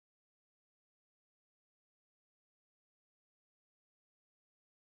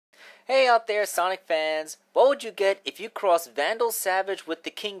Hey out there, Sonic fans! What would you get if you crossed Vandal Savage with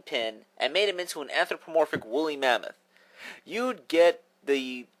the Kingpin and made him into an anthropomorphic woolly mammoth? You'd get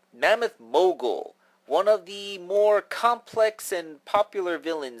the Mammoth Mogul, one of the more complex and popular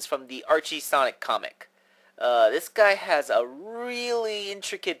villains from the Archie Sonic comic. This guy has a really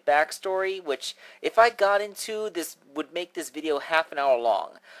intricate backstory, which, if I got into, this would make this video half an hour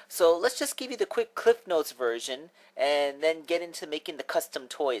long. So let's just give you the quick Cliff Notes version, and then get into making the custom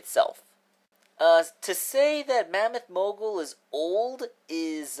toy itself. To say that Mammoth Mogul is old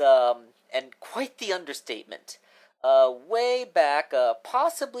is, and quite the understatement. Way back,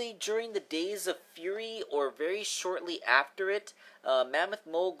 possibly during the Days of Fury or very shortly after it, Mammoth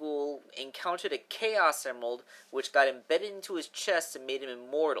Mogul encountered a Chaos Emerald which got embedded into his chest and made him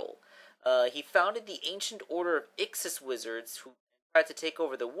immortal. He founded the Ancient Order of Ixis Wizards, who tried to take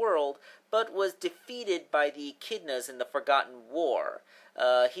over the world, but was defeated by the Echidnas in the Forgotten War.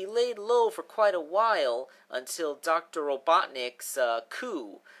 He laid low for quite a while until Dr. Robotnik's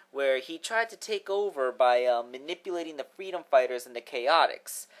coup, where he tried to take over by manipulating the Freedom Fighters and the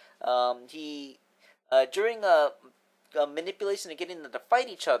Chaotix. During a manipulation of getting them to fight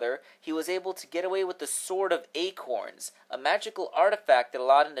each other, he was able to get away with the Sword of Acorns, a magical artifact that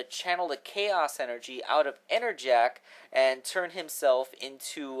allowed him to channel the chaos energy out of Enerjack and turn himself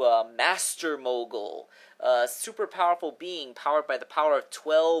into Master Mogul, a super powerful being powered by the power of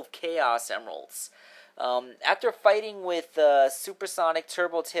 12 Chaos Emeralds. After fighting with Supersonic,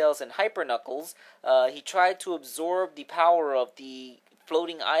 Turbo Tails, and Hyper Knuckles, he tried to absorb the power of the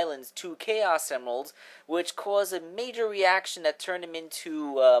floating island's 2 Chaos Emeralds, which caused a major reaction that turned him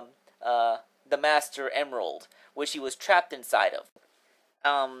into the Master Emerald, which he was trapped inside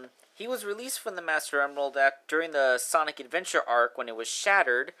of. He was released from the Master Emerald during the Sonic Adventure arc when it was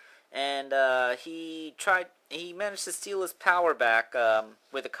shattered, and he managed to steal his power back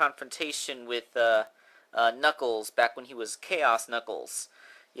with a confrontation with Knuckles back when he was Chaos Knuckles.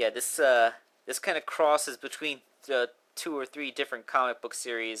 Yeah, this kind of crosses between 2 or 3 different comic book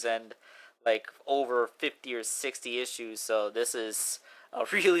series and like over 50 or 60 issues, so this is a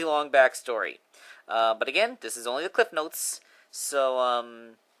really long backstory. But again, this is only the Cliff Notes. So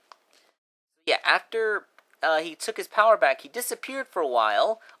yeah, after he took his power back, he disappeared for a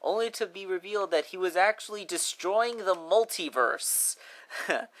while, only to be revealed that he was actually destroying the multiverse.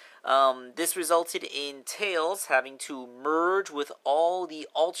 This resulted in Tails having to merge with all the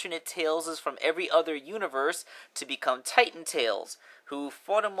alternate Tailses from every other universe to become Titan Tails, who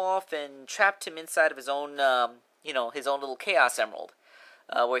fought him off and trapped him inside of his own, his own little Chaos Emerald,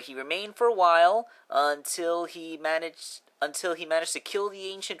 where he remained for a while until he managed to kill the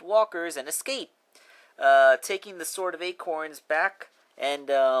Ancient Walkers and escape, taking the Sword of Acorns back and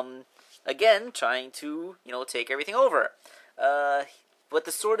again trying to take everything over. But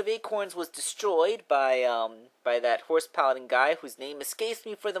the Sword of Acorns was destroyed by that horse paladin guy whose name escapes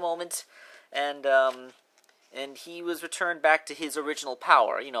me for the moment, and he was returned back to his original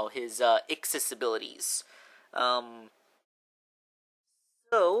power, his Ixis abilities.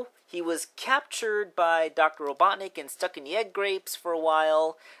 So he was captured by Dr. Robotnik and stuck in the egg grapes for a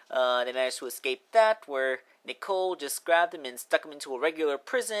while. They managed to escape that, where Nicole just grabbed him and stuck him into a regular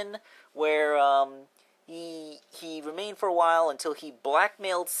prison, where he remained for a while until he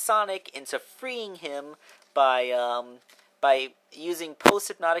blackmailed Sonic into freeing him by using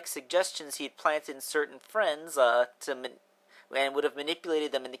post-hypnotic suggestions he had planted in certain friends and would have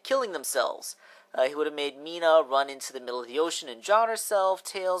manipulated them into killing themselves. He would have made Mina run into the middle of the ocean and drown herself,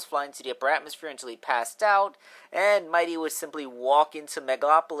 Tails fly into the upper atmosphere until he passed out, and Mighty would simply walk into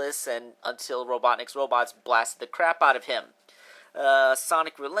Megalopolis until Robotnik's robots blasted the crap out of him.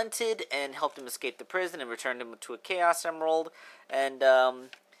 Sonic relented and helped him escape the prison and returned him to a Chaos Emerald, and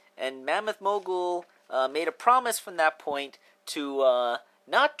Mammoth Mogul made a promise from that point to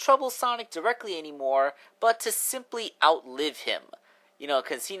not trouble Sonic directly anymore, but to simply outlive him.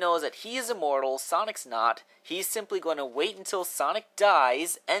 Because he knows that he is immortal, Sonic's not. He's simply going to wait until Sonic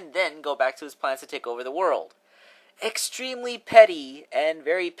dies and then go back to his plans to take over the world. Extremely petty and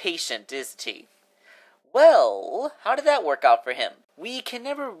very patient, isn't he? Well, how did that work out for him? We can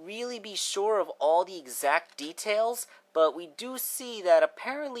never really be sure of all the exact details, but we do see that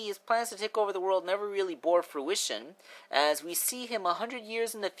apparently his plans to take over the world never really bore fruition, as we see him 100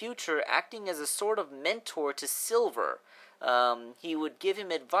 years in the future acting as a sort of mentor to Silver. He would give him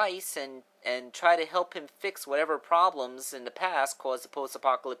advice and try to help him fix whatever problems in the past caused the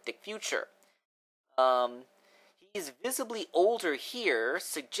post-apocalyptic future. He's visibly older here,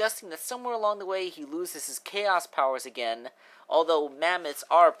 suggesting that somewhere along the way he loses his chaos powers again, although mammoths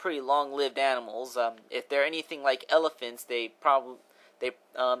are pretty long-lived animals. If they're anything like elephants, they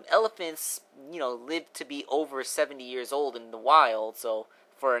Elephants, live to be over 70 years old in the wild, so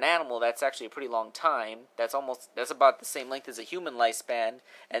for an animal, that's actually a pretty long time. That's about the same length as a human lifespan,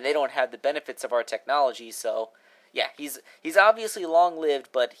 and they don't have the benefits of our technology. So, yeah, he's obviously long lived,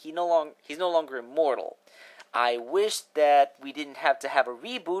 but he's no longer immortal. I wish that we didn't have to have a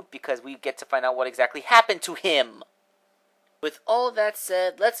reboot because we get to find out what exactly happened to him. With all of that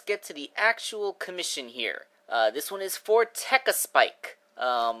said, let's get to the actual commission here. This one is for Tekka-Spike.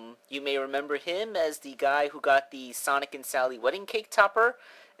 You may remember him as the guy who got the Sonic and Sally wedding cake topper,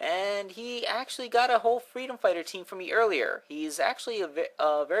 and he actually got a whole Freedom Fighter team from me earlier. He's actually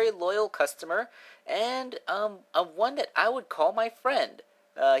a very loyal customer, and one that I would call my friend.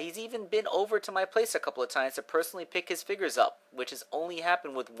 He's even been over to my place a couple of times to personally pick his figures up, which has only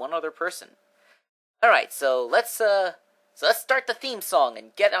happened with one other person. Alright, so let's start the theme song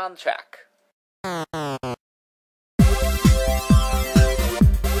and get on track.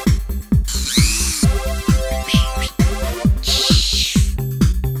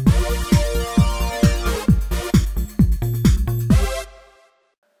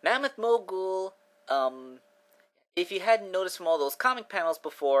 Mammoth Mogul, if you hadn't noticed from all those comic panels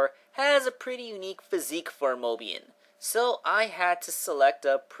before, has a pretty unique physique for a Mobian. So I had to select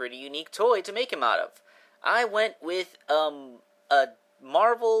a pretty unique toy to make him out of. I went with a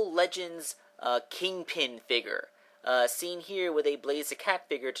Marvel Legends Kingpin figure, seen here with a Blaze a Cat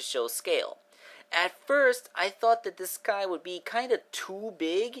figure to show scale. At first, I thought that this guy would be kind of too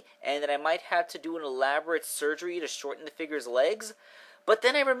big, and that I might have to do an elaborate surgery to shorten the figure's legs. But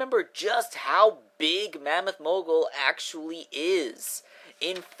then I remembered just how big Mammoth Mogul actually is.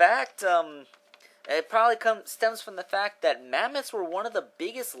 In fact, it probably stems from the fact that mammoths were one of the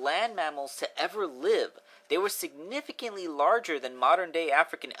biggest land mammals to ever live. They were significantly larger than modern-day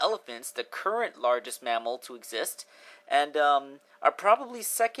African elephants, the current largest mammal to exist, and are probably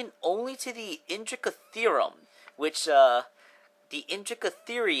second only to the Indricotherium, which, the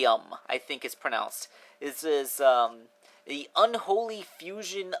Indricotherium, I think is pronounced, is the unholy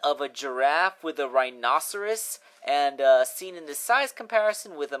fusion of a giraffe with a rhinoceros, and seen in the size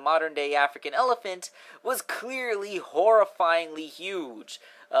comparison with a modern-day African elephant, was clearly horrifyingly huge.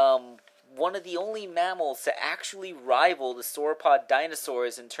 One of the only mammals to actually rival the sauropod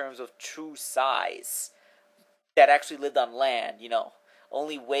dinosaurs in terms of true size that actually lived on land,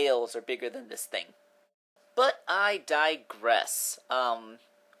 Only whales are bigger than this thing. But I digress.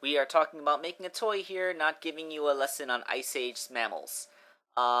 We are talking about making a toy here, not giving you a lesson on Ice Age mammals.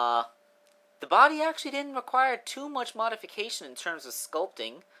 The body actually didn't require too much modification in terms of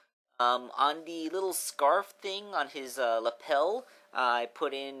sculpting. On the little scarf thing on his lapel, I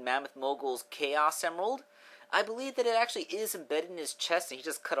put in Mammoth Mogul's Chaos Emerald. I believe that it actually is embedded in his chest, and he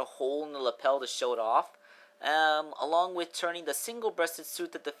just cut a hole in the lapel to show it off. Along with turning the single-breasted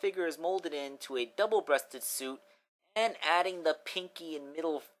suit that the figure is molded in to a double-breasted suit, and adding the pinky and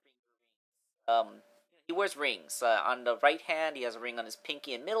middle finger rings. He wears rings. On the right hand, he has a ring on his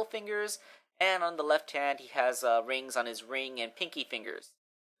pinky and middle fingers, and on the left hand, he has rings on his ring and pinky fingers.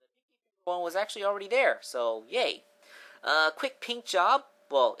 The pinky finger one was actually already there, so yay. Quick paint job.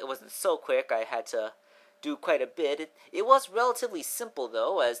 Well, it wasn't so quick. I had to do quite a bit. It was relatively simple,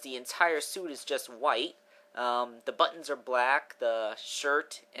 though, as the entire suit is just white. The buttons are black, the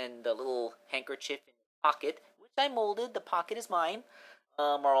shirt and the little handkerchief in the pocket, which I molded, the pocket is mine,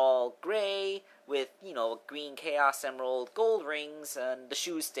 are all gray with, green Chaos Emerald, gold rings, and the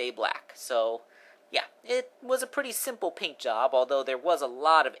shoes stay black. So, yeah, it was a pretty simple paint job, although there was a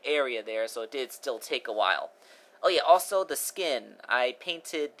lot of area there, so it did still take a while. Oh yeah, also the skin. I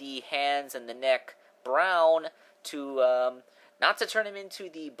painted the hands and the neck brown to, not to turn him into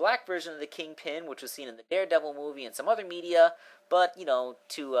the black version of the Kingpin, which was seen in the Daredevil movie and some other media, but,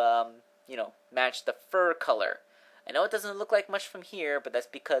 to, match the fur color. I know it doesn't look like much from here, but that's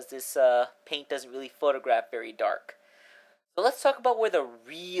because this paint doesn't really photograph very dark. So let's talk about where the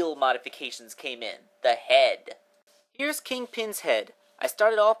real modifications came in. The head. Here's Kingpin's head. I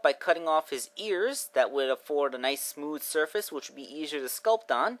started off by cutting off his ears. That would afford a nice smooth surface, which would be easier to sculpt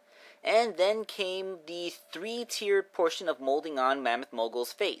on. And then came the 3-tiered portion of molding on Mammoth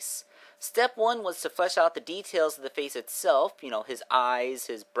Mogul's face. Step 1 was to flesh out the details of the face itself, his eyes,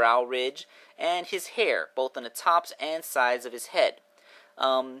 his brow ridge, and his hair, both on the tops and sides of his head.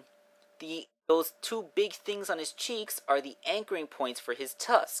 Those two big things on his cheeks are the anchoring points for his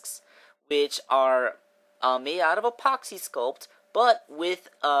tusks, which are made out of epoxy sculpt, but with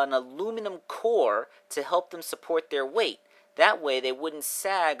an aluminum core to help them support their weight. That way they wouldn't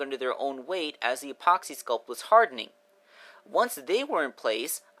sag under their own weight as the epoxy sculpt was hardening. Once they were in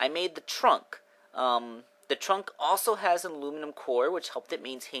place, I made the trunk. The trunk also has an aluminum core, which helped it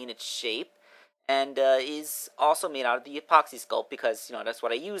maintain its shape, and is also made out of the epoxy sculpt because, that's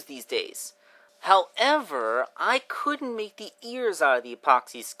what I use these days. However, I couldn't make the ears out of the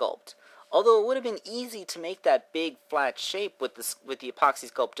epoxy sculpt. Although it would have been easy to make that big flat shape with the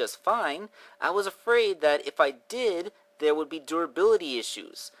epoxy sculpt just fine, I was afraid that if I did, there would be durability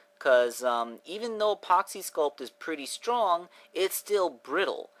issues. Because even though epoxy sculpt is pretty strong, it's still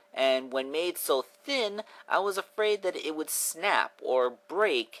brittle. And when made so thin, I was afraid that it would snap or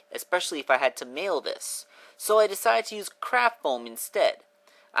break, especially if I had to mail this. So I decided to use craft foam instead.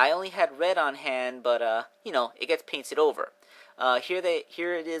 I only had red on hand, but it gets painted over. Here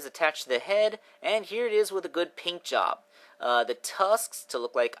it is attached to the head, and here it is with a good paint job. The tusks, to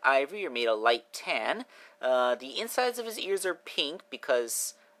look like ivory, are made a light tan. The insides of his ears are pink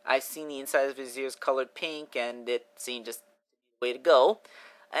because I've seen the insides of his ears colored pink, and it seemed just the way to go.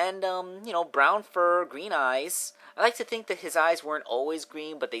 And, brown fur, green eyes. I like to think that his eyes weren't always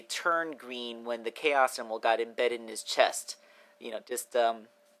green, but they turned green when the Chaos Emerald got embedded in his chest. I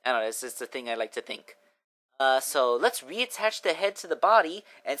don't know, it's just a thing I like to think. So let's reattach the head to the body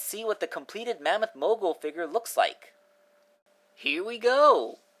and see what the completed Mammoth Mogul figure looks like. Here we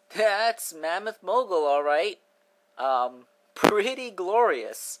go! That's Mammoth Mogul, alright. Pretty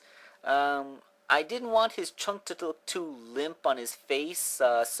glorious. I didn't want his trunk to look too limp on his face,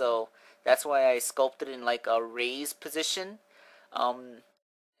 so that's why I sculpted it in like a raised position.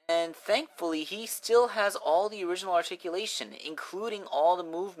 And thankfully, he still has all the original articulation, including all the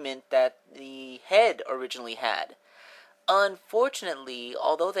movement that the head originally had. Unfortunately,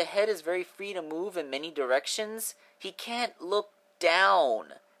 although the head is very free to move in many directions, he can't look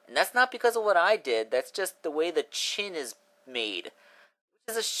down. And that's not because of what I did, that's just the way the chin is made. Which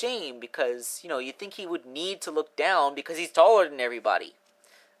is a shame because, you'd think he would need to look down because he's taller than everybody.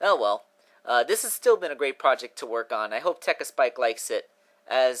 Oh well. This has still been a great project to work on. I hope Tekka Spike likes it.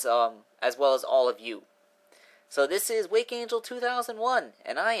 As well as all of you. So this is Wake Angel 2001,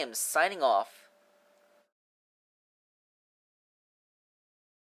 and I am signing off.